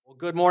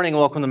Good morning and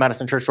welcome to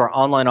Madison Church, to our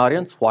online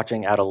audience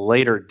watching at a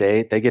later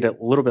date. They get it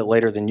a little bit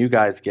later than you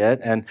guys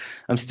get. And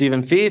I'm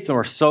Stephen Feith, and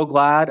we're so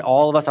glad,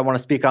 all of us, I want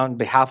to speak on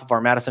behalf of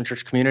our Madison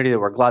Church community, that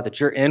we're glad that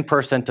you're in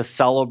person to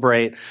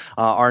celebrate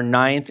our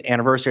 9th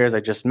anniversary, as I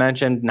just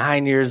mentioned,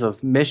 9 years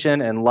of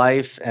mission and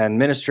life and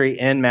ministry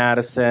in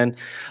Madison.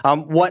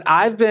 What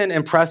I've been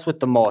impressed with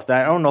the most,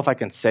 I don't know if I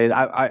can say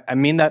that, I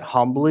mean that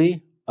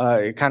humbly.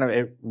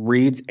 It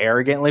reads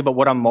arrogantly, but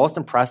what I'm most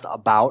impressed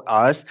about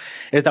us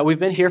is that we've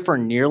been here for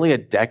nearly a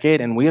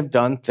decade and we have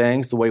done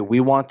things the way we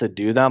want to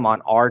do them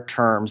on our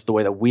terms, the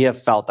way that we have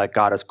felt that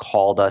God has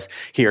called us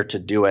here to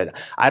do it.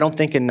 I don't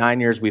think in 9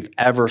 years we've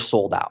ever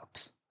sold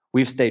out.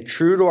 We've stayed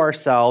true to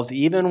ourselves,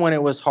 even when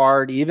it was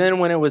hard, even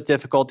when it was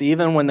difficult,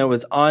 even when there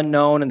was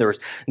unknown and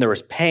there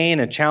was pain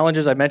and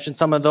challenges. I mentioned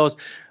some of those.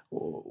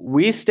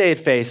 We stayed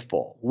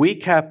faithful. We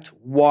kept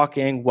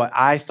walking what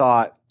I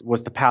thought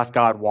was the path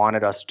God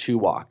wanted us to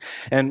walk.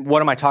 And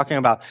what am I talking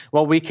about?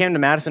 Well, we came to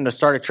Madison to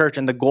start a church,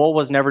 and the goal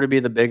was never to be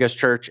the biggest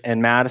church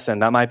in Madison.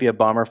 That might be a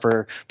bummer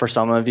for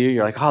some of you.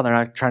 You're like, oh, they're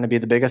not trying to be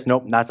the biggest.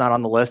 Nope, that's not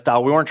on the list.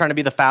 We weren't trying to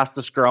be the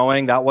fastest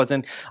growing. That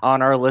wasn't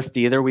on our list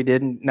either. We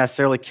didn't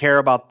necessarily care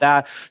about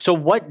that. So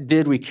what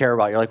did we care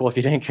about? You're like, well, if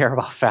you didn't care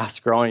about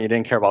fast growing, you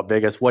didn't care about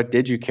biggest, what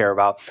did you care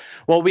about?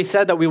 Well, we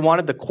said that we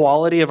wanted the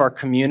quality of our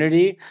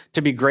community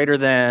to be greater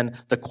than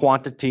the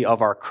quantity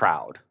of our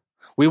crowd.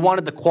 We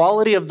wanted the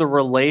quality of the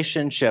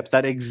relationships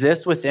that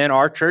exist within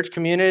our church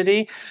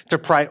community to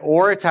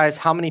prioritize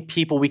how many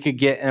people we could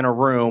get in a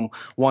room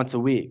once a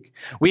week.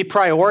 We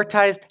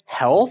prioritized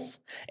health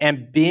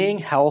and being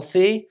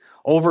healthy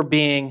over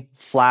being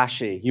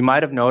flashy. You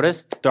might have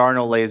noticed there are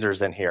no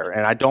lasers in here,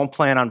 and I don't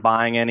plan on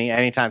buying any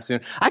anytime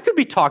soon. I could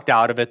be talked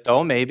out of it,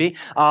 though, maybe.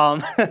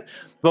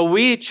 But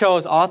we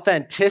chose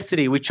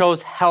authenticity. We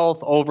chose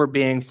health over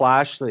being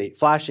flashy.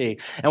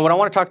 And what I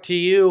want to talk to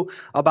you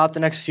about the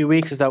next few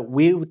weeks is that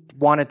we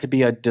want it to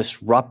be a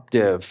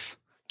disruptive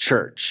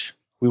church.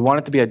 We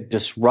want it to be a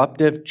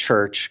disruptive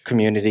church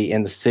community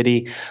in the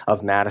city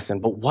of Madison.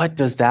 But what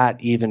does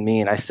that even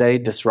mean? I say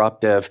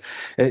disruptive.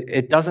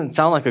 It doesn't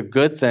sound like a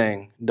good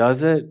thing,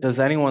 does it? Does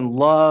anyone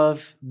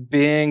love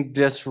being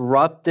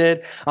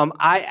disrupted?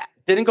 I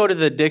didn't go to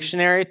the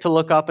dictionary to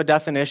look up a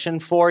definition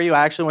for you.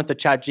 I actually went to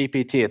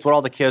ChatGPT. It's what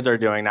all the kids are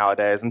doing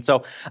nowadays. And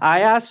so I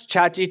asked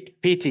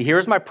ChatGPT,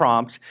 here's my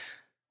prompt.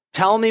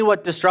 Tell me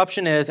what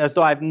disruption is as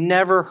though I've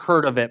never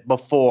heard of it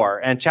before.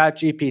 And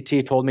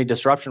ChatGPT told me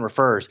disruption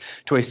refers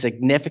to a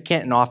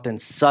significant and often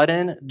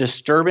sudden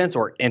disturbance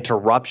or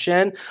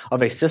interruption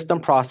of a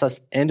system,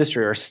 process,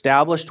 industry, or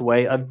established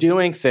way of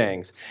doing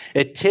things.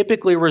 It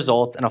typically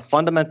results in a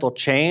fundamental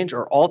change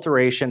or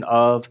alteration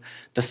of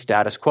the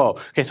status quo.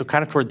 Okay, so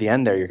kind of toward the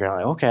end there, you're going to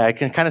like, okay, I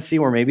can kind of see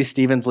where maybe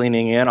Stephen's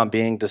leaning in on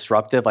being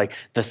disruptive, like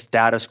the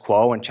status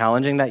quo and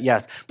challenging that.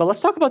 Yes, but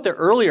let's talk about the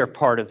earlier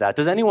part of that.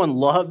 Does anyone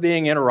love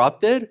being interrupted?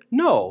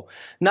 No,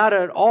 not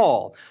at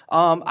all.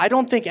 I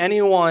don't think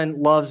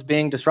anyone loves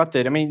being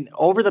disrupted. I mean,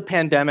 over the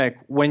pandemic,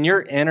 when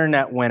your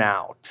internet went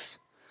out,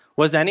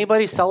 was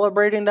anybody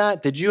celebrating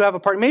that? Did you have a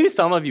party? Maybe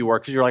some of you were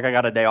because you're like, I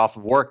got a day off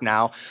of work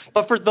now.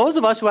 But for those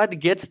of us who had to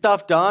get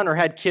stuff done or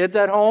had kids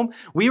at home,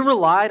 we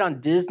relied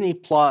on Disney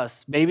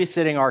Plus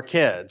babysitting our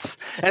kids.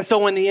 And so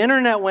when the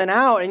internet went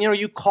out and,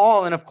 you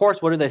call and of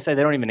course, what do they say?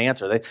 They don't even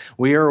answer.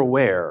 We are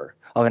aware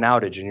of an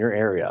outage in your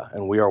area,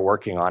 and we are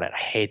working on it. I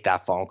hate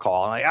that phone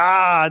call. I'm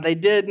like, they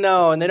did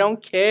know, and they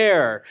don't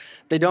care.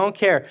 They don't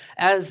care.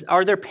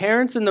 Are there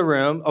parents in the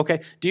room?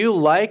 Okay, do you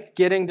like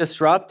getting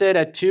disrupted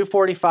at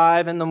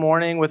 2:45 in the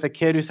morning with a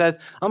kid who says,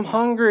 I'm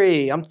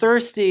hungry, I'm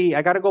thirsty,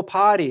 I got to go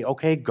potty?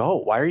 Okay, go.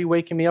 Why are you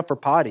waking me up for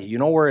potty? You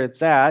know where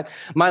it's at.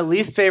 My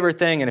least favorite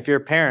thing, and if you're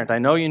a parent, I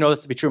know you know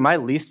this to be true, my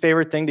least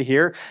favorite thing to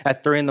hear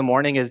at 3 in the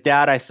morning is,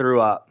 Dad, I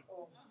threw up.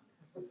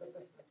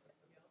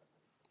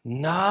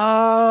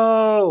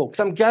 No, because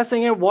I'm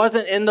guessing it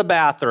wasn't in the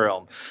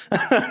bathroom.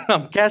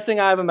 I'm guessing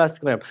I have a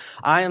mescaline.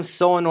 I am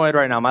so annoyed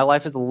right now. My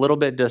life is a little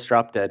bit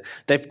disrupted.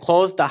 They've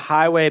closed the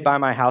highway by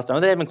my house. I know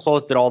they haven't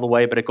closed it all the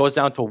way, but it goes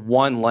down to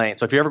one lane.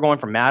 So if you're ever going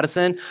from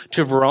Madison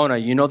to Verona,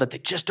 you know that they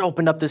just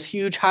opened up this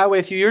huge highway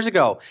a few years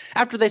ago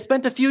after they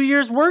spent a few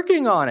years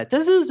working on it.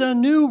 This is a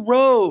new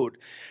road.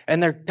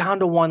 And they're down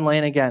to one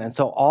lane again. And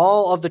so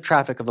all of the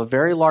traffic of a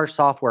very large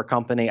software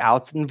company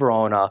out in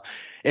Verona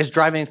is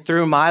driving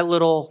through my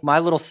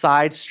little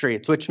side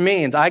streets, which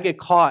means I get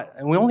caught.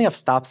 And we only have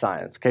stop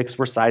signs, okay, because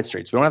we're side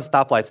streets. We don't have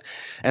stoplights.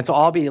 And so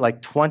I'll be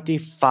like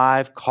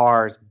 25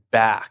 cars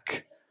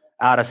back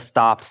at a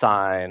stop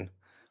sign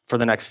for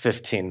the next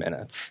 15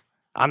 minutes.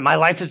 My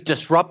life is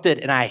disrupted,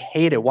 and I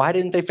hate it. Why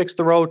didn't they fix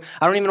the road?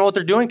 I don't even know what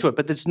they're doing to it,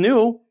 but it's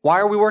new. Why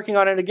are we working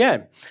on it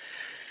again?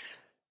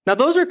 Now,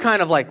 those are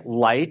kind of like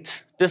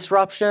light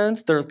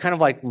disruptions. They're kind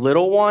of like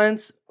little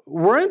ones.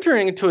 We're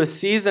entering into a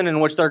season in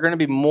which there are going to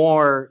be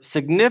more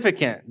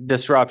significant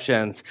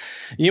disruptions.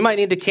 You might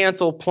need to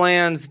cancel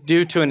plans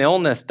due to an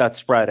illness that's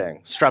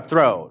spreading. Strep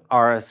throat,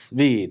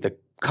 RSV, the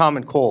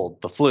common cold,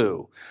 the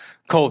flu,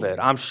 COVID.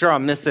 I'm sure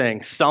I'm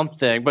missing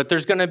something, but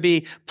there's going to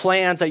be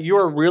plans that you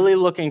are really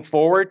looking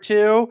forward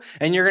to,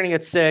 and you're going to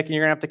get sick and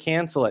you're going to have to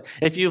cancel it.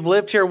 If you've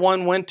lived here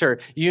one winter,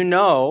 you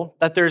know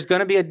that there's going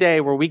to be a day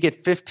where we get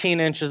 15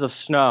 inches of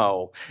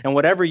snow, and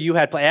whatever you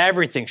had planned,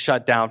 everything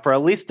shut down for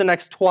at least the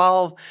next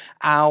 12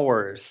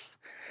 hours.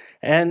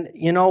 And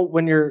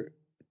when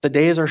the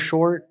days are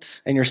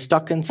short and you're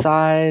stuck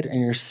inside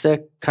and you're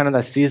sick, kind of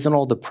that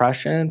seasonal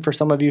depression for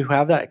some of you who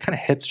have that, it kind of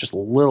hits just a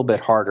little bit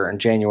harder in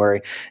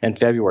January and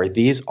February.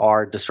 These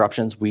are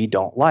disruptions we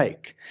don't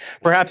like.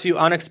 Perhaps you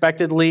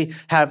unexpectedly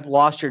have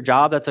lost your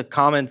job. That's a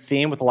common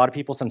theme with a lot of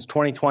people since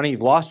 2020.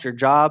 You've lost your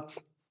job.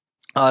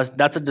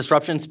 That's a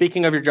disruption.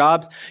 Speaking of your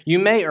jobs, you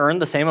may earn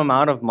the same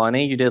amount of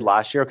money you did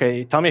last year.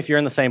 Okay, tell me if you're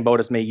in the same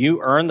boat as me.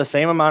 You earn the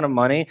same amount of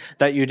money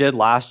that you did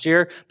last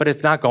year, but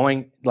it's not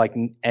going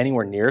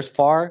anywhere near as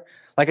far.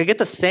 I get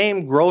the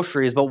same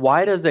groceries, but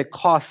why does it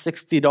cost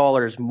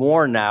 $60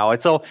 more now?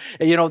 And so,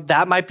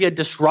 that might be a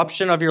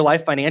disruption of your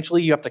life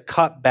financially. You have to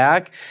cut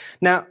back.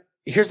 Now,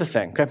 here's the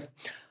thing, okay?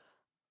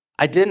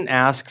 I didn't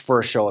ask for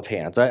a show of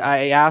hands.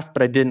 I asked,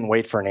 but I didn't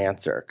wait for an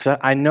answer. Because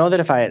I know that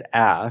if I had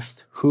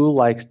asked who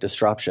likes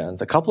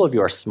disruptions, a couple of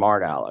you are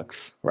smart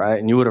Alex, right?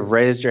 And you would have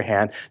raised your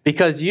hand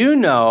because you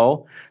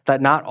know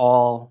that not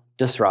all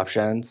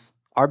disruptions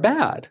are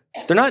bad.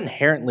 They're not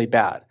inherently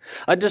bad.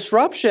 A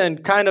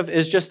disruption kind of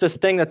is just this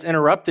thing that's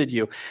interrupted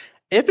you.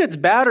 If it's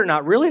bad or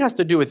not really has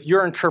to do with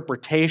your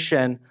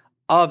interpretation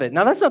of it.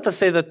 Now, that's not to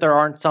say that there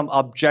aren't some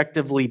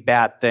objectively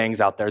bad things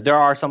out there. There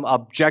are some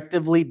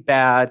objectively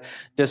bad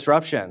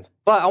disruptions.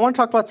 But I want to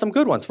talk about some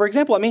good ones. For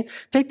example,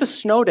 take the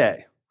snow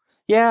day.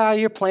 Yeah,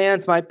 your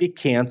plans might be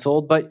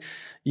canceled, but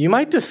you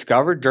might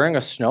discover during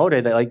a snow day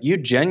that you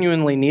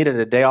genuinely needed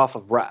a day off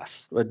of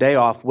rest, a day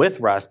off with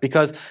rest,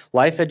 because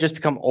life had just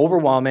become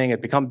overwhelming, it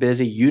had become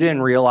busy. You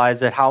didn't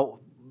realize it, how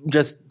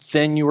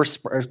thin you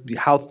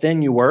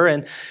were,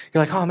 and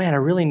you're like, oh man, I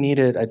really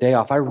needed a day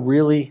off. I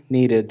really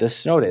needed this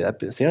snow day.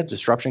 That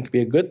disruption could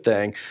be a good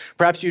thing.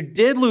 Perhaps you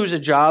did lose a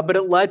job, but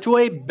it led to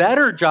a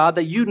better job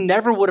that you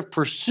never would have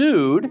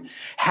pursued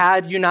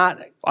had you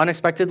not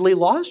unexpectedly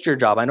lost your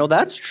job. I know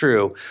that's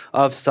true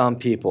of some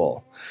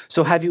people.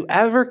 So have you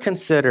ever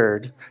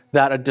considered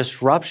that a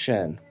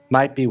disruption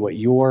might be what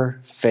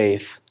your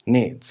faith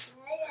needs?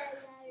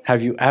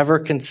 Have you ever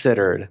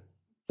considered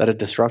that a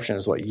disruption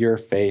is what your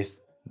faith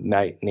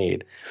might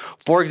need?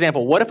 For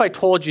example, what if I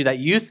told you that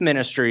youth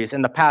ministries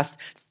in the past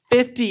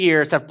 50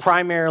 years have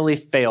primarily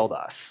failed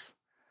us?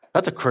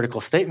 That's a critical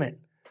statement.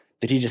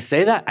 Did he just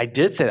say that? I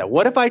did say that.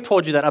 What if I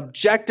told you that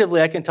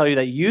objectively I can tell you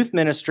that youth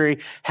ministry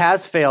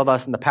has failed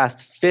us in the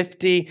past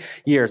 50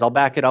 years? I'll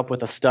back it up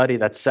with a study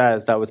that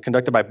says that was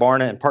conducted by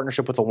Barna in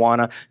partnership with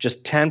Awana.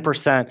 Just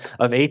 10%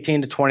 of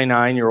 18 to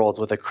 29-year-olds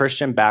with a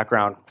Christian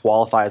background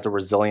qualify as a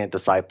resilient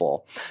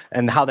disciple.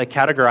 And how they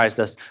categorized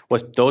this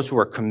was those who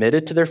were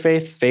committed to their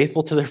faith,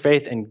 faithful to their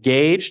faith,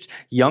 engaged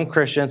young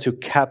Christians who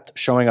kept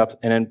showing up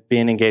and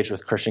being engaged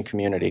with Christian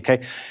community.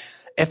 Okay.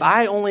 If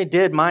I only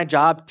did my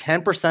job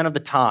 10% of the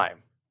time,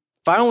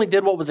 if I only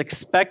did what was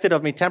expected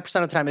of me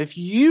 10% of the time, if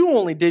you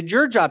only did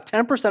your job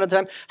 10% of the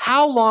time,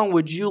 how long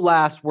would you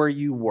last where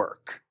you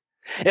work?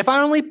 If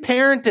I only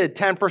parented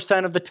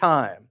 10% of the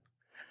time,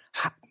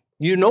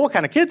 you know what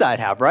kind of kids I'd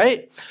have,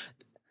 right?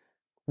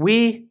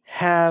 We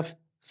have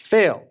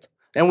failed,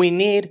 and we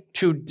need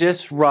to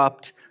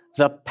disrupt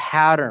the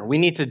pattern. We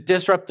need to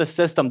disrupt the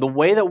system. The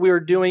way that we are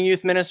doing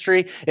youth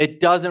ministry, it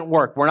doesn't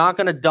work. We're not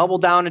going to double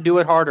down and do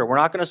it harder. We're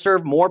not going to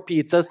serve more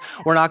pizzas.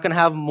 We're not going to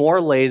have more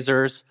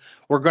lasers.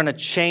 We're going to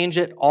change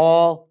it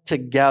all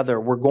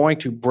together. We're going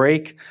to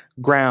break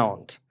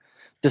ground.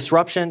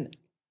 Disruption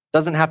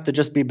doesn't have to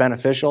just be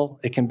beneficial.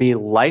 It can be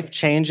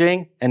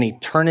life-changing and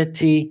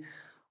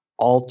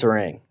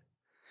eternity-altering.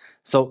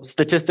 So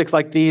statistics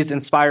like these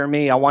inspire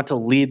me. I want to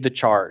lead the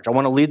charge. I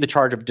want to lead the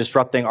charge of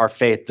disrupting our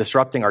faith,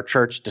 disrupting our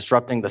church,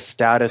 disrupting the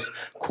status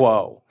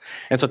quo.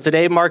 And so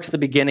today marks the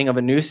beginning of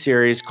a new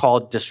series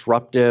called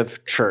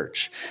Disruptive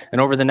Church. And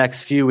over the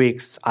next few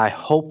weeks, I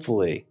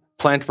hopefully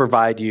plan to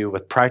provide you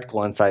with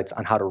practical insights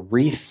on how to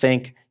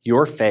rethink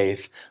your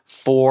faith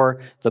for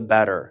the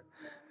better.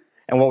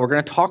 And what we're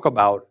going to talk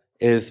about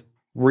is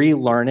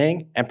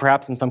relearning and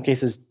perhaps in some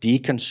cases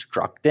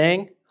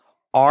deconstructing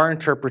our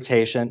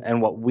interpretation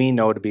and what we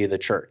know to be the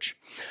church.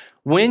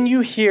 When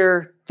you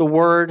hear the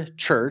word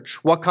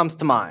church, what comes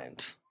to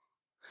mind?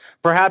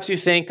 Perhaps you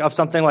think of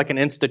something like an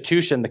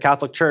institution, the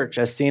Catholic Church,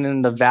 as seen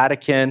in the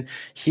Vatican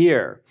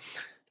here.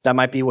 That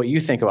might be what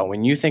you think about.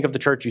 When you think of the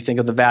church, you think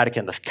of the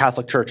Vatican, the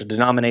Catholic Church, a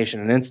denomination,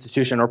 an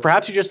institution, or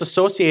perhaps you just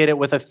associate it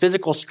with a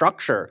physical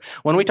structure.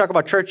 When we talk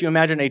about church, you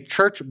imagine a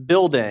church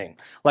building,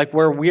 like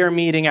where we're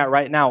meeting at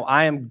right now.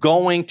 I am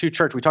going to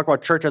church. We talk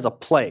about church as a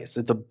place.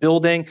 It's a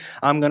building.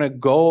 I'm going to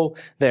go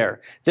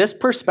there. This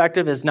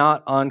perspective is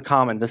not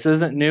uncommon. This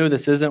isn't new.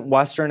 This isn't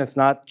Western. It's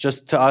not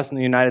just to us in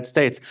the United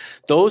States.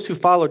 Those who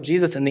followed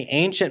Jesus in the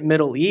ancient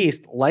Middle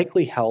East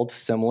likely held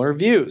similar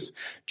views.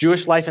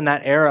 Jewish life in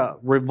that era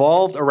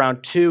revolved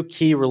around two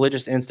key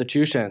religious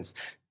institutions,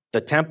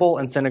 the temple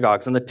and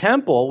synagogues. And the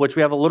temple, which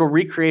we have a little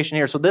recreation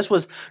here. So this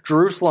was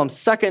Jerusalem's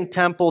second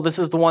temple. This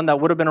is the one that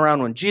would have been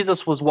around when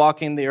Jesus was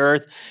walking the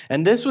earth.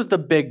 And this was the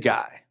big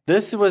guy.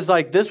 This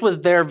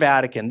was their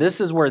Vatican. This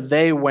is where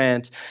they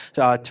went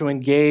to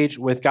engage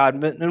with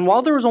God. And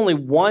while there was only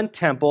one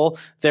temple,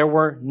 there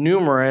were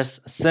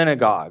numerous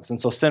synagogues. And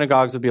so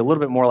synagogues would be a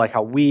little bit more like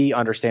how we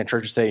understand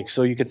churches say.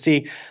 So you could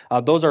see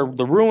those are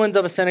the ruins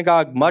of a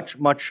synagogue, much,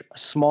 much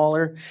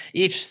smaller.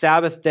 Each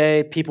Sabbath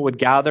day, people would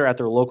gather at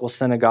their local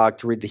synagogue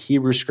to read the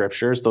Hebrew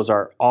scriptures. Those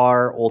are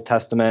our Old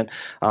Testament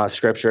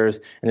scriptures,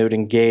 and they would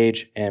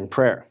engage in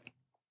prayer.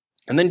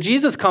 And then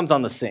Jesus comes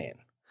on the scene,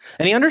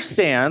 and he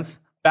understands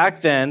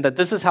back then that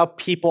this is how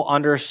people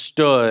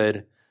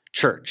understood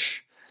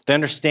church. They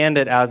understand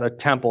it as a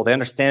temple. They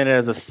understand it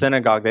as a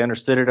synagogue. They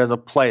understood it as a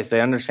place.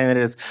 They understand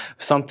it as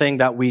something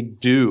that we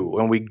do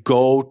and we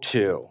go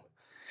to.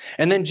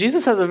 And then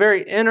Jesus has a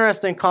very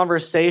interesting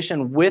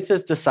conversation with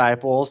his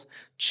disciples,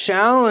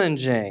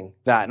 challenging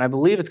that. And I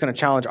believe it's going to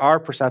challenge our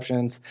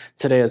perceptions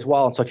today as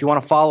well. And so if you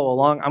want to follow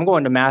along, I'm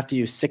going to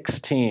Matthew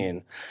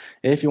 16.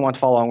 If you want to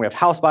follow along, we have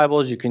house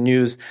Bibles. You can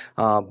use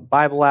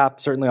Bible app.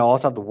 Certainly, I'll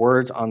also have the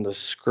words on the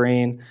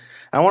screen.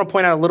 And I want to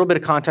point out a little bit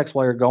of context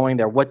while you're going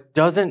there. What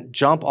doesn't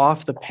jump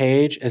off the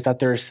page is that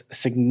there's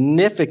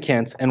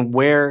significance in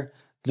where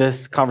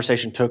this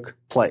conversation took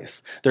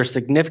place. There's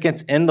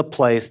significance in the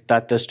place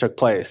that this took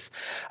place.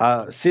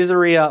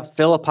 Caesarea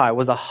Philippi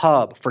was a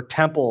hub for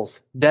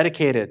temples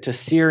dedicated to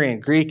Syrian,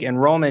 Greek,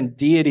 and Roman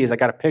deities. I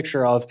got a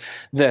picture of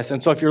this.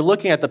 And so if you're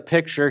looking at the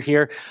picture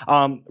here,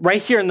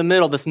 right here in the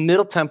middle, this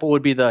middle temple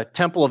would be the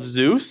temple of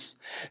Zeus.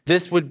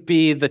 This would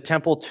be the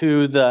temple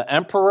to the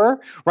emperor.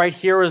 Right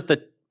here is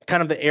the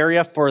kind of the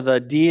area for the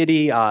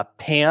deity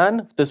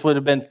Pan. This would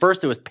have been,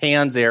 first it was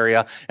Pan's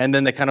area, and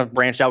then they kind of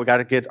branched out. We got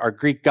to get our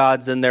Greek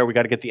gods in there. We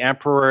got to get the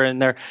emperor in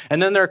there.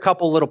 And then there are a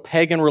couple little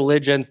pagan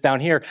religions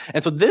down here.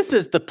 And so this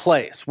is the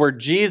place where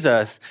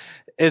Jesus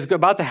is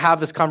about to have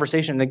this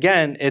conversation. And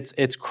again,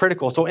 it's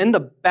critical. So in the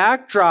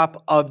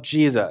backdrop of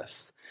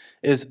Jesus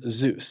is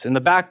Zeus. In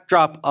the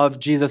backdrop of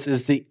Jesus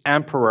is the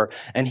emperor.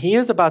 And he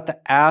is about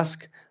to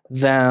ask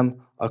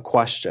them a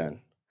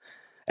question.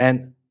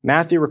 And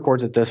Matthew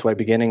records it this way,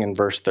 beginning in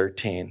verse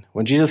 13.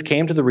 When Jesus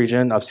came to the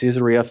region of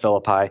Caesarea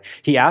Philippi,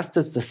 he asked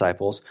his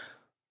disciples,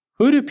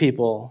 "Who do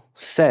people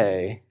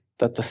say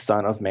that the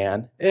Son of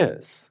Man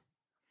is?"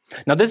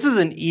 Now, this is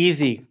an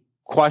easy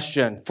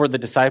question for the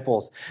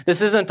disciples.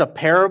 This isn't a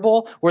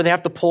parable where they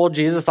have to pull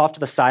Jesus off to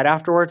the side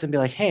afterwards and be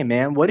like, "Hey,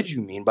 man, what did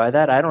you mean by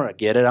that? I don't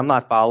get it. I'm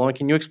not following.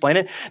 Can you explain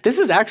it?" This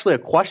is actually a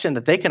question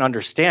that they can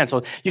understand.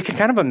 So you can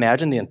kind of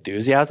imagine the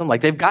enthusiasm.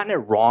 Like, they've gotten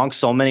it wrong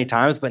so many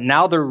times, but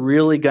now they're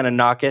really going to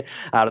knock it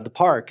out of the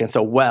park. And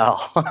so,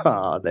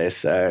 well, they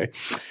say,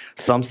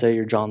 some say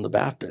you're John the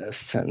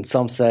Baptist, and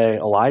some say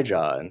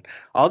Elijah, and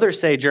others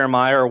say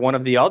Jeremiah or one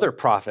of the other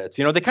prophets.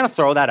 You know, they kind of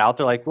throw that out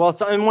there like, well,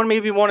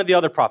 maybe one of the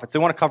other prophets. They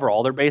want to cover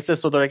all their bases.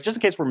 So they're like, just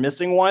in case we're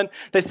missing one,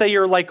 they say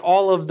you're like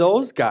all of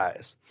those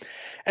guys.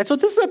 And so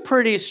this is a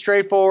pretty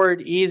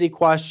straightforward, easy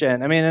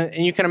question. I mean,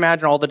 and you can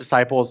imagine all the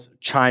disciples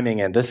chiming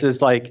in. This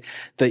is like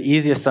the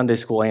easiest Sunday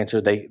school answer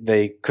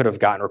they could have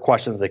gotten, or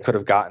questions they could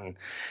have gotten.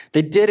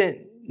 They didn't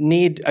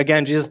need,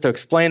 again, Jesus to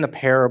explain the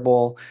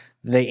parable.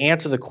 They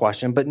answer the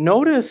question, but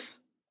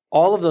notice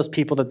all of those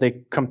people that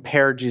they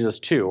compare Jesus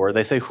to, or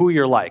they say who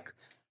you're like: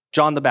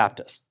 John the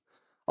Baptist,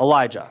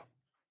 Elijah,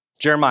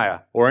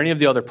 Jeremiah, or any of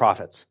the other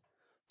prophets.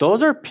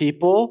 Those are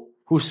people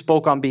who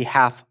spoke on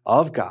behalf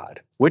of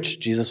God, which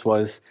Jesus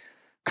was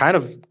kind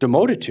of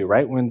demoted to,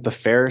 right? When the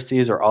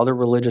Pharisees or other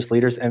religious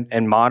leaders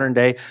in modern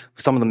day,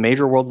 some of the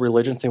major world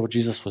religions say, well,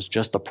 Jesus was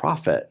just a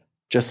prophet,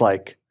 just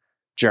like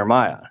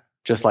Jeremiah,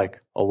 just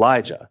like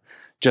Elijah,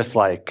 just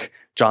like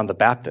John the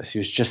Baptist. He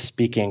was just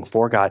speaking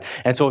for God.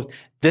 And so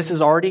this has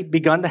already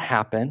begun to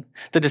happen.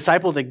 The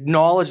disciples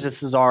acknowledge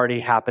this is already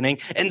happening.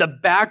 In the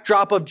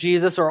backdrop of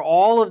Jesus are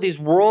all of these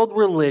world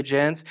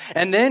religions.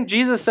 And then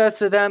Jesus says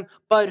to them,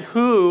 "But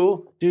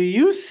who do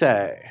you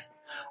say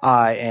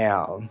I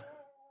am?"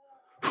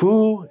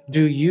 Who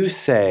do you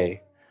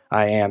say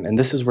I am? And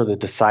this is where the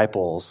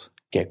disciples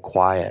get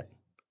quiet,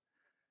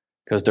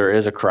 because there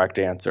is a correct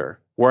answer.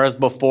 Whereas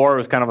before it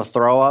was kind of a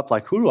throw up,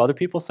 like, who do other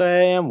people say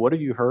I am? What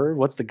have you heard?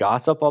 What's the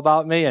gossip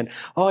about me? And,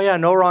 oh yeah,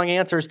 no wrong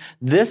answers.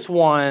 This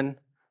one,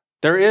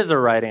 there is a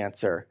right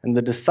answer, and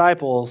the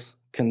disciples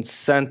can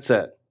sense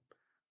it.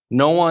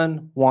 No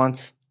one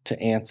wants to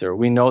answer.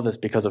 We know this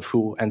because of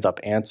who ends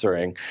up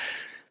answering.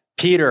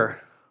 Peter,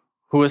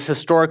 who is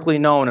historically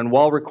known and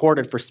well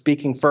recorded for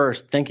speaking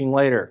first, thinking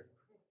later,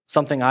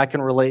 something I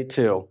can relate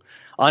to,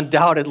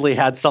 undoubtedly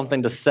had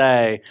something to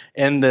say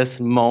in this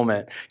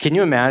moment. Can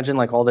you imagine,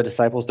 like, all the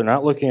disciples, they're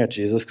not looking at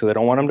Jesus because they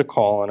don't want him to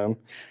call on him.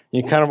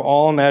 You kind of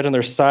all imagine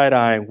they're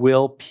side-eyeing.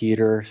 Will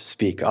Peter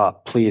speak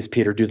up? Please,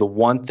 Peter, do the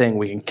one thing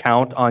we can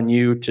count on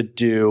you to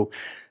do.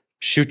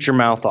 Shoot your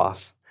mouth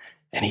off.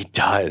 And he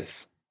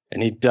does.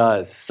 And he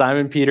does.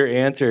 Simon Peter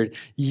answered,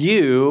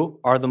 "You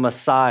are the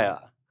Messiah,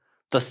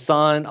 the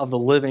Son of the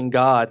living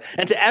God.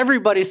 And to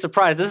everybody's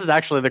surprise, this is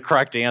actually the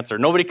correct answer.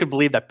 Nobody could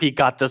believe that Pete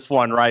got this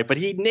one right, but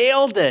he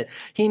nailed it.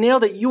 He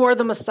nailed it. You are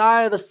the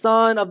Messiah, the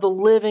Son of the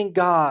living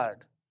God.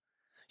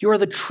 You are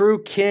the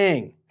true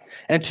King.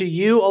 And to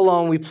you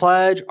alone we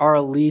pledge our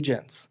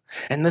allegiance.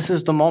 And this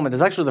is the moment.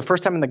 It's actually the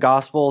first time in the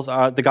Gospels,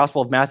 the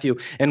Gospel of Matthew,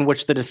 in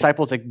which the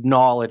disciples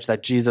acknowledge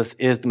that Jesus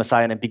is the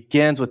Messiah. And it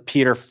begins with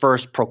Peter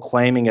first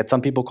proclaiming it.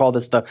 Some people call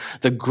this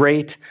the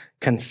Great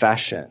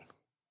Confession.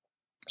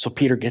 So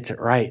Peter gets it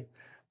right.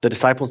 The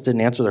disciples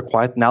didn't answer. They're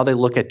quiet. Now they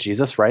look at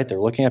Jesus, right? They're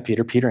looking at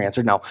Peter. Peter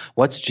answered. Now,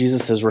 what's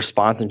Jesus'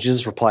 response? And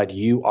Jesus replied,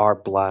 "You are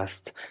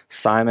blessed,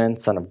 Simon,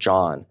 son of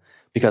John,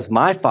 because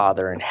my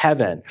Father in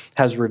heaven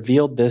has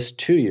revealed this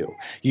to you.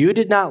 You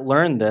did not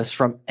learn this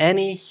from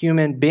any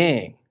human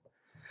being.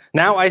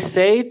 Now I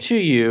say to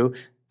you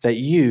that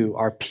you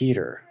are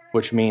Peter,"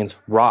 which means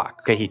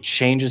rock. Okay, he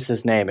changes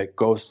his name. It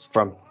goes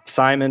from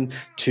Simon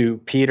to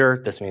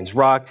Peter. This means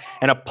rock.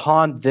 "And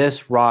upon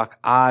this rock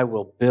I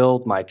will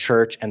build my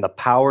church, and the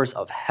powers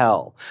of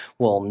hell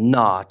will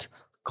not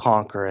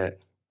conquer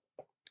it."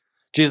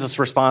 Jesus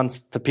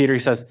responds to Peter. He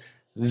says,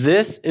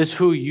 "This is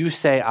who you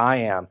say I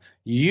am.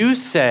 You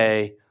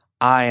say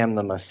I am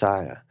the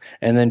Messiah."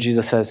 And then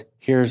Jesus says,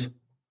 "Here's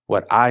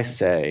what I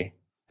say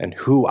and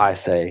who I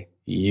say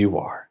you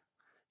are.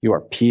 You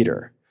are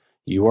Peter.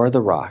 You are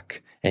the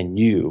rock, and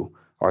you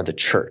are the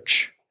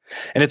church."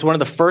 And it's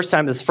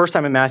this first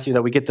time in Matthew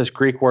that we get this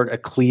Greek word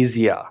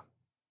ecclesia.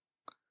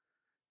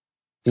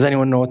 Does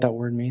anyone know what that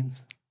word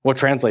means? Well, it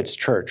translates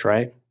church,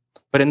 right?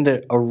 But in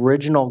the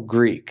original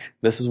Greek,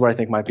 this is what I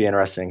think might be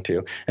interesting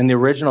too. In the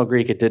original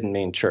Greek, it didn't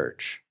mean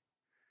church.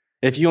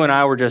 If you and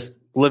I were just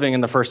living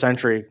in the first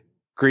century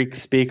Greek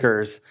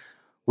speakers,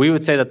 we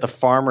would say that the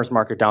farmer's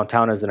market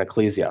downtown is an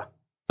ecclesia.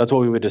 That's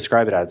what we would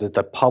describe it as. It's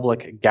a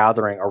public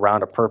gathering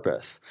around a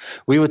purpose.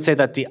 We would say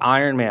that the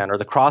Ironman or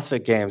the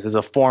CrossFit Games is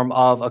a form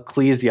of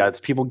ecclesia. It's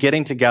people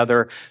getting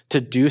together to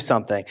do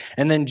something.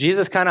 And then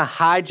Jesus kind of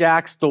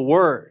hijacks the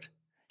word.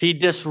 He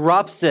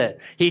disrupts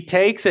it. He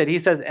takes it. He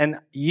says, "And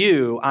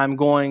you, I'm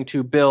going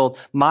to build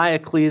my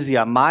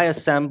ecclesia, my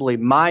assembly,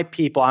 my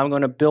people. I'm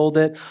going to build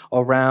it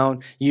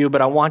around you."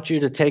 But I want you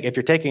to if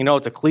you're taking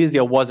notes,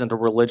 ecclesia wasn't a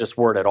religious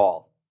word at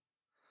all.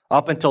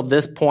 Up until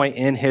this point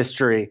in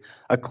history,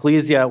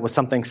 ecclesia was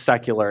something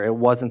secular. It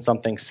wasn't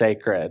something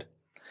sacred.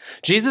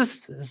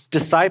 Jesus'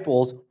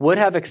 disciples would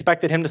have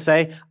expected him to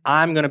say,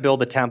 "I'm going to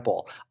build a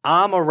temple.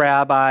 I'm a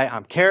rabbi.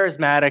 I'm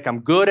charismatic. I'm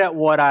good at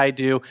what I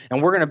do.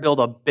 And we're going to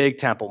build a big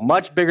temple,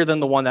 much bigger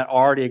than the one that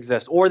already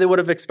exists." Or they would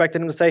have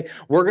expected him to say,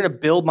 "We're going to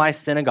build my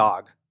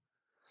synagogue.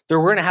 We're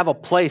going to have a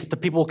place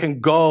that people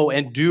can go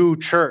and do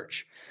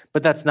church."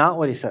 But that's not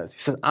what he says. He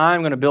says,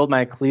 "I'm going to build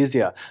my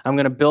ecclesia. I'm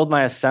going to build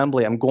my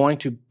assembly. I'm going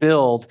to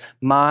build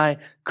my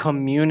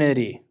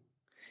community."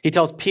 He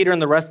tells Peter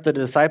and the rest of the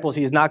disciples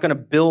he's not going to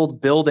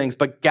build buildings,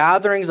 but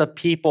gatherings of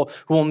people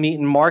who will meet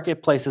in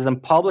marketplaces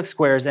and public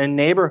squares and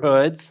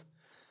neighborhoods,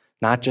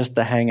 not just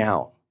to hang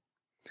out,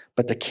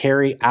 but to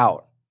carry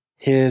out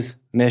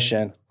his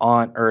mission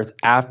on earth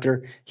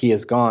after he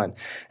is gone.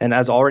 And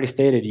as already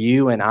stated,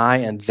 you and I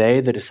and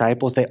they, the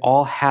disciples, they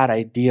all had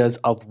ideas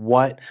of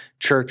what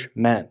church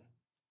meant.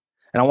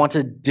 And I want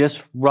to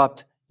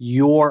disrupt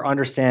your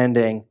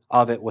understanding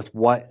of it with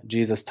what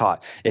Jesus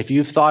taught. If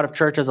you've thought of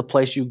church as a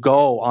place you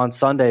go on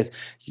Sundays,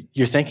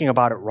 you're thinking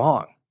about it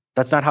wrong.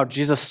 That's not how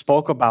Jesus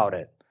spoke about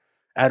it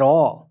at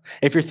all.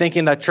 If you're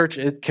thinking that church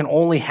can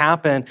only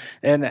happen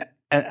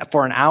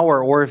for an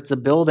hour, or if it's a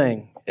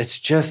building, it's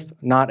just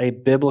not a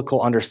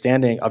biblical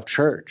understanding of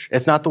church.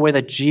 It's not the way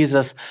that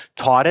Jesus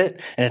taught it,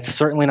 and it's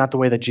certainly not the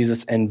way that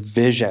Jesus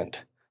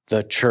envisioned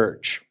the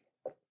church.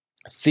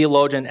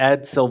 Theologian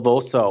Ed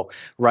Silvoso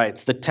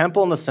writes, "The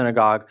temple and the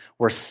synagogue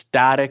were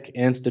static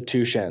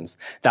institutions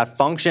that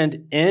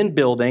functioned in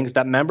buildings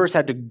that members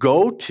had to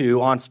go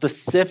to on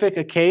specific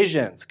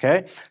occasions."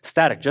 Okay?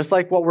 Static, just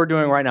like what we're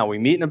doing right now. We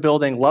meet in a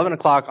building, 11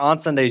 o'clock on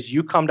Sundays,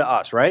 you come to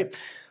us, right?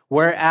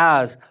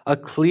 Whereas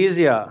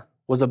ecclesia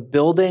was a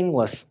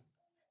building-less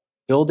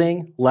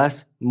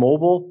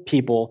mobile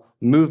people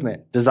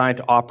movement designed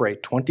to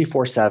operate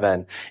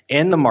 24/7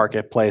 in the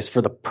marketplace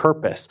for the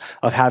purpose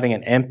of having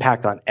an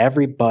impact on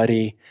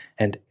everybody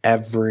and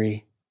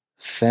everything.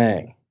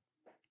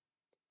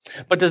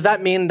 But does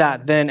that mean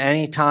that then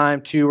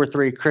anytime 2 or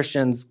 3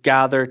 Christians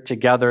gather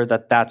together,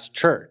 that's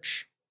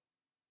church?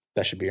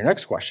 That should be your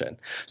next question.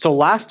 So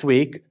last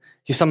week,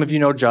 some of you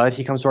know Judd.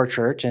 He comes to our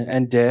church,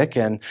 and Dick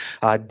and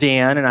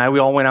Dan and I, we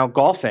all went out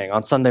golfing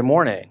on Sunday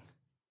morning.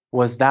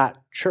 Was that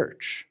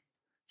church?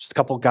 Just a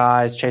couple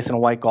guys chasing a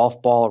white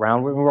golf ball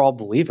around. We were all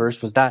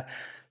believers. Was that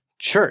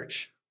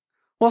church?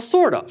 Well,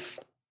 sort of.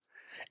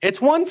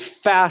 It's one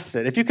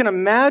facet. If you can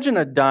imagine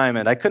a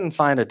diamond, I couldn't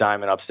find a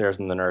diamond upstairs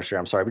in the nursery,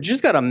 I'm sorry, but you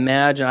just got to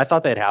imagine, I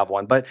thought they'd have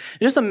one, but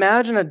just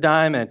imagine a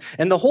diamond,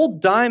 and the whole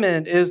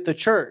diamond is the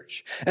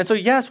church. And so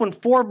yes, when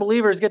 4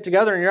 believers get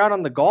together and you're out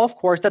on the golf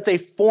course, that's a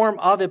form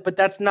of it, but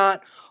that's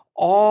not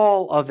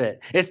all of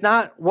it. It's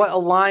not what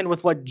aligned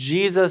with what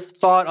Jesus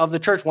thought of the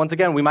church. Once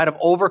again, we might have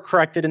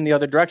overcorrected in the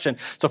other direction.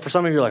 So for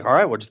some of you, you're like, all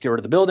right, we'll just get rid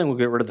of the building. We'll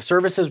get rid of the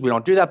services. We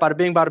don't do that. Bada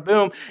bing, bada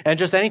boom. And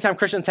just anytime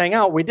Christians hang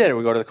out, we did it.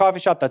 We go to the coffee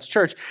shop. That's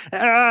church.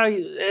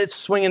 It's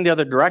swinging the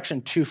other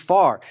direction too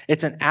far.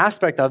 It's an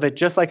aspect of it,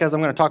 just like as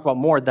I'm going to talk about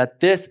more, that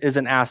this is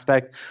an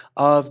aspect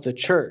of the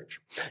church.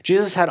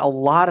 Jesus had a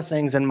lot of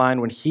things in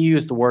mind when he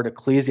used the word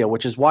ecclesia,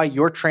 which is why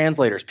your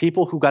translators,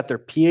 people who got their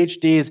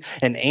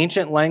PhDs in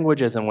ancient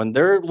languages, and when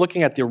they're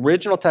looking at the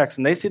original text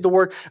and they see the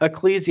word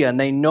ecclesia and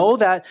they know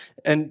that,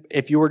 and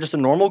if you were just a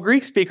normal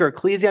Greek speaker,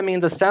 ecclesia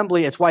means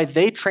assembly, it's why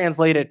they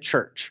translate it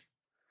church.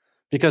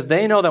 Because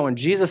they know that when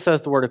Jesus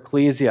says the word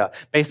ecclesia,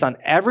 based on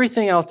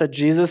everything else that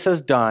Jesus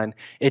has done,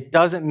 it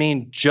doesn't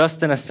mean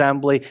just an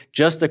assembly,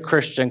 just a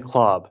Christian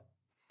club.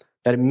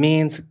 That it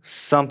means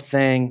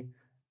something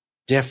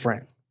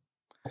different.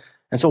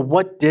 And so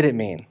what did it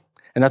mean?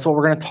 And that's what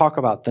we're going to talk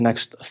about the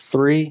next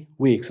 3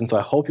 weeks. And so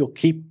I hope you'll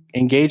keep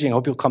engaging. I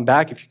hope you'll come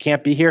back. If you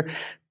can't be here,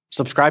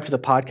 subscribe to the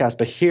podcast.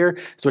 But here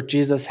is what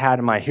Jesus had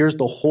in mind. Here's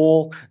the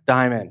whole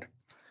diamond.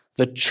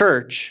 The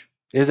church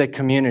is a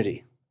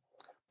community.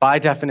 By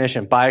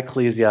definition, by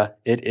ecclesia,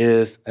 it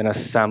is an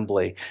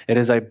assembly. It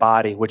is a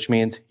body, which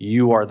means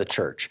you are the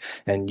church,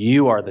 and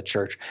you are the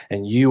church,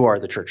 and you are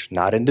the church.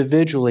 Not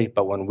individually,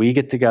 but when we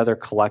get together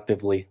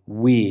collectively,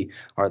 we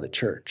are the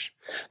church.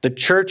 The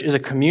church is a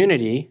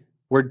community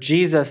where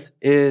Jesus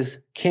is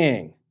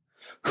king.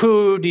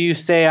 Who do you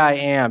say I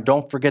am?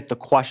 Don't forget the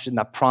question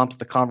that prompts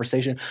the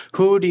conversation.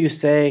 Who do you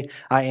say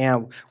I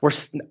am?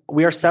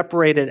 We are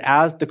separated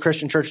as the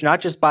Christian church,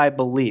 not just by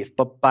belief,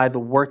 but by the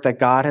work that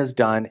God has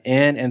done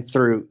in and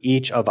through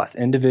each of us,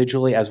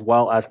 individually as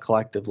well as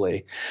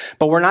collectively.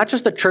 But we're not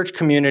just a church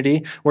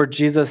community where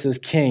Jesus is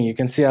king. You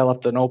can see I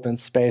left an open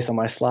space on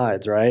my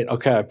slides, right?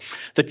 Okay.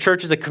 The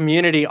church is a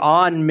community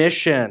on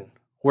mission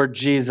where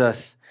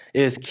Jesus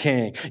is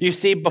king. You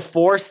see,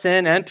 before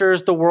sin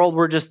enters the world,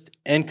 we're just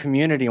in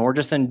community and we're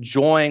just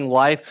enjoying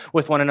life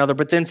with one another.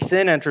 But then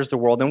sin enters the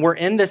world and we're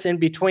in this in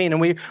between.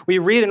 And we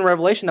read in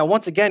Revelation that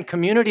once again,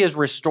 community is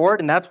restored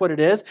and that's what it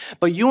is.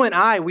 But you and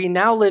I, we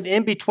now live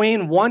in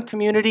between one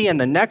community and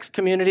the next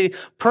community,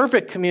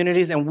 perfect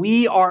communities. And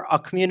we are a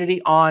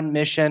community on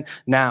mission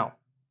now.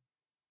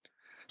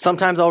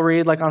 Sometimes I'll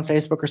read like on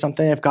Facebook or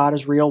something, if God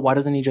is real, why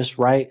doesn't he just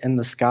write in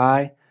the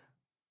sky?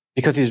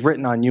 Because he's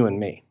written on you and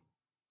me.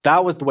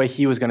 That was the way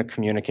he was going to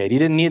communicate. He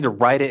didn't need to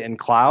write it in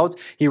clouds.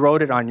 He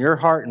wrote it on your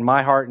heart and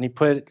my heart, and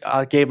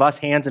he gave us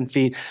hands and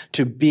feet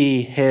to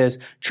be his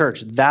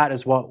church. That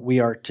is what we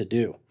are to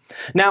do.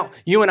 Now,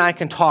 you and I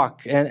can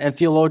talk, and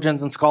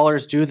theologians and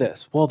scholars do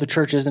this. Well, the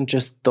church isn't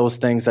just those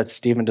things that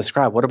Stephen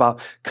described. What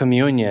about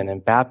communion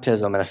and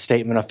baptism and a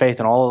statement of faith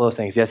and all of those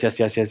things? Yes, yes,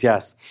 yes, yes,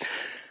 yes.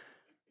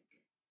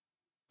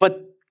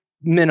 But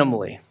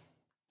minimally.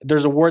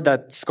 There's a word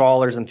that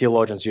scholars and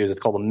theologians use. It's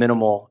called a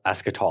minimal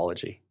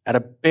eschatology. At a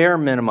bare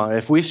minimum,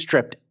 if we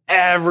stripped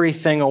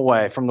everything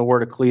away from the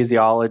word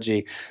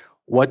ecclesiology,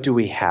 what do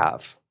we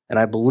have? And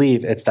I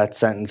believe it's that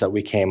sentence that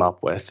we came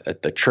up with.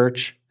 The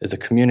church is a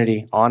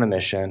community on a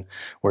mission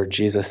where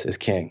Jesus is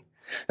king.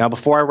 Now,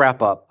 before I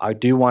wrap up, I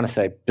do want to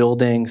say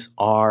buildings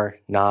are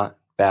not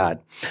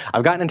bad.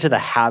 I've gotten into the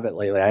habit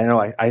lately. I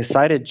know I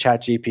cited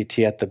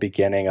ChatGPT at the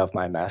beginning of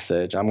my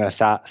message. I'm going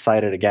to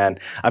cite it again.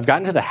 I've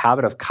gotten into the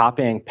habit of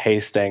copying,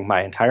 pasting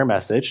my entire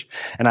message,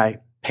 and I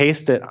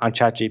paste it on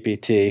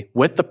ChatGPT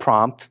with the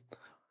prompt,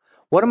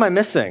 what am I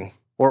missing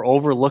or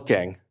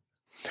overlooking?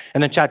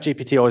 And then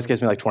ChatGPT always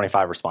gives me like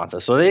 25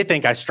 responses. So they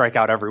think I strike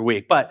out every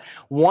week. But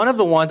one of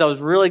the ones that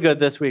was really good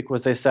this week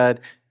was they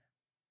said,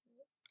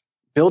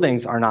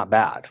 buildings are not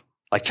bad.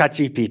 Like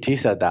ChatGPT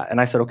said that. And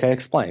I said, okay,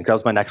 explain. That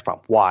was my next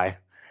prompt. Why?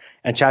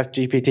 And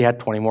ChatGPT had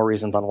 20 more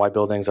reasons on why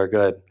buildings are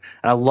good.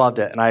 And I loved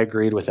it, and I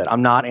agreed with it.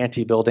 I'm not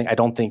anti-building. I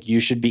don't think you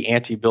should be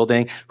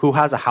anti-building. Who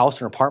has a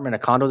house, an apartment, a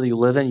condo that you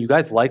live in? You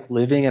guys like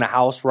living in a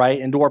house, right?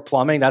 Indoor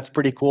plumbing, that's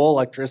pretty cool.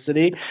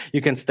 Electricity,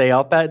 you can stay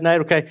up at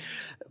night. Okay,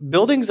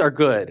 buildings are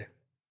good.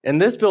 And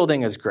this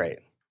building is great.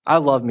 I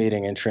love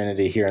meeting in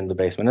Trinity here in the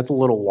basement. It's a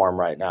little warm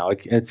right now.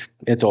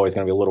 It's always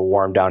going to be a little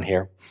warm down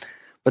here.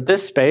 But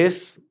this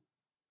space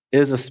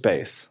is a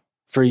space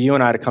for you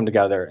and I to come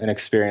together and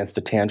experience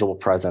the tangible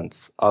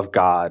presence of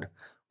God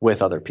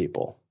with other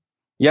people.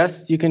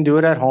 Yes, you can do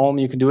it at home.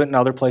 You can do it in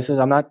other places.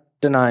 I'm not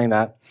denying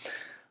that.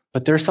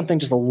 But there's something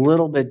just a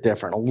little bit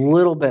different, a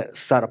little bit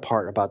set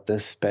apart about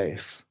this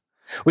space.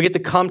 We get to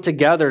come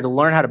together to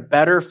learn how to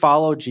better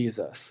follow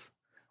Jesus.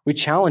 We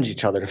challenge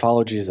each other to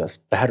follow Jesus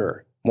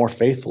better, more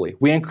faithfully.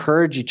 We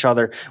encourage each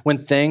other when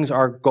things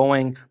are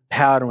going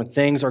bad and when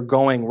things are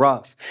going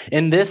rough.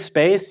 In this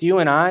space, you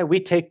and I, we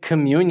take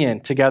communion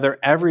together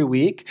every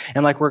week.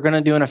 And like we're going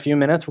to do in a few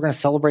minutes, we're going to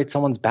celebrate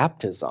someone's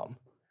baptism.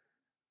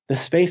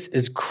 This space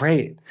is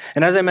great.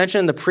 And as I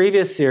mentioned in the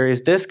previous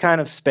series, this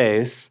kind of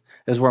space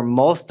is where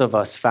most of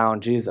us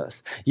found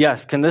Jesus.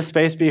 Yes, can this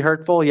space be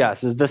hurtful?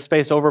 Yes. Is this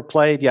space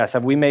overplayed? Yes.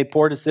 Have we made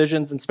poor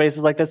decisions in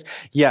spaces like this?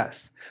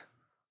 Yes.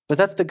 But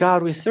that's the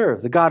God we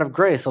serve, the God of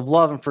grace, of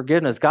love and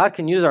forgiveness. God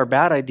can use our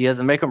bad ideas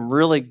and make them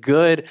really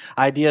good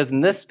ideas.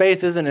 And this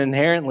space isn't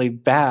inherently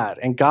bad.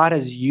 And God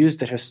has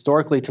used it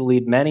historically to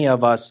lead many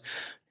of us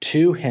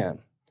to him.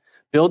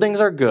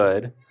 Buildings are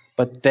good,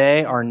 but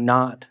they are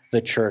not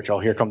the church. Oh,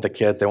 here come the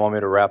kids. They want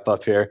me to wrap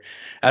up here.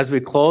 As we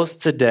close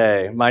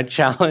today, my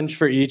challenge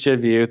for each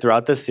of you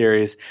throughout this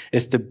series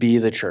is to be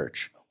the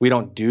church. We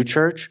don't do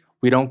church.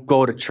 We don't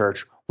go to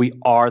church. We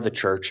are the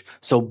church.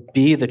 So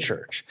be the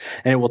church.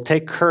 And it will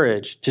take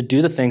courage to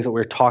do the things that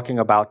we're talking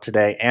about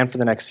today and for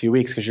the next few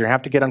weeks, because you're going to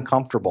have to get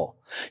uncomfortable.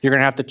 You're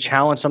going to have to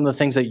challenge some of the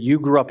things that you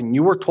grew up and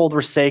you were told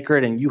were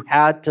sacred, and you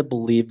had to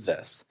believe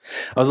this.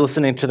 I was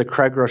listening to the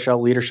Craig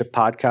Rochelle Leadership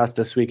Podcast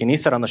this week, and he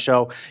said on the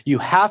show, you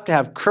have to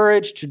have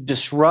courage to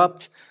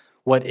disrupt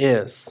what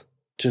is,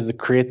 to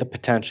create the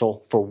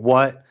potential for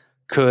what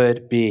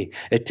could be.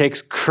 It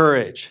takes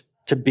courage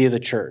to be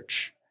the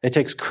church. It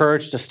takes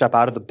courage to step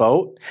out of the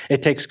boat.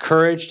 It takes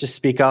courage to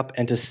speak up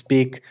and to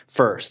speak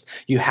first.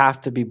 You have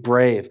to be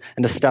brave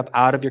and to step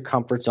out of your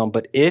comfort zone.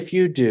 But if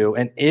you do,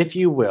 and if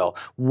you will,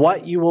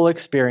 what you will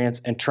experience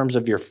in terms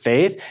of your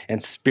faith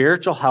and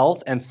spiritual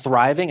health and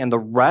thriving and the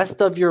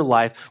rest of your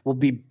life will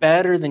be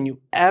better than you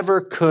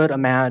ever could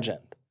imagine.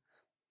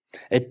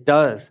 It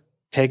does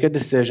take a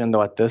decision,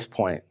 though, at this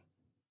point.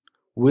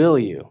 Will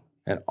you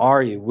and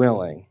are you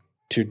willing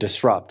to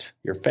disrupt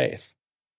your faith?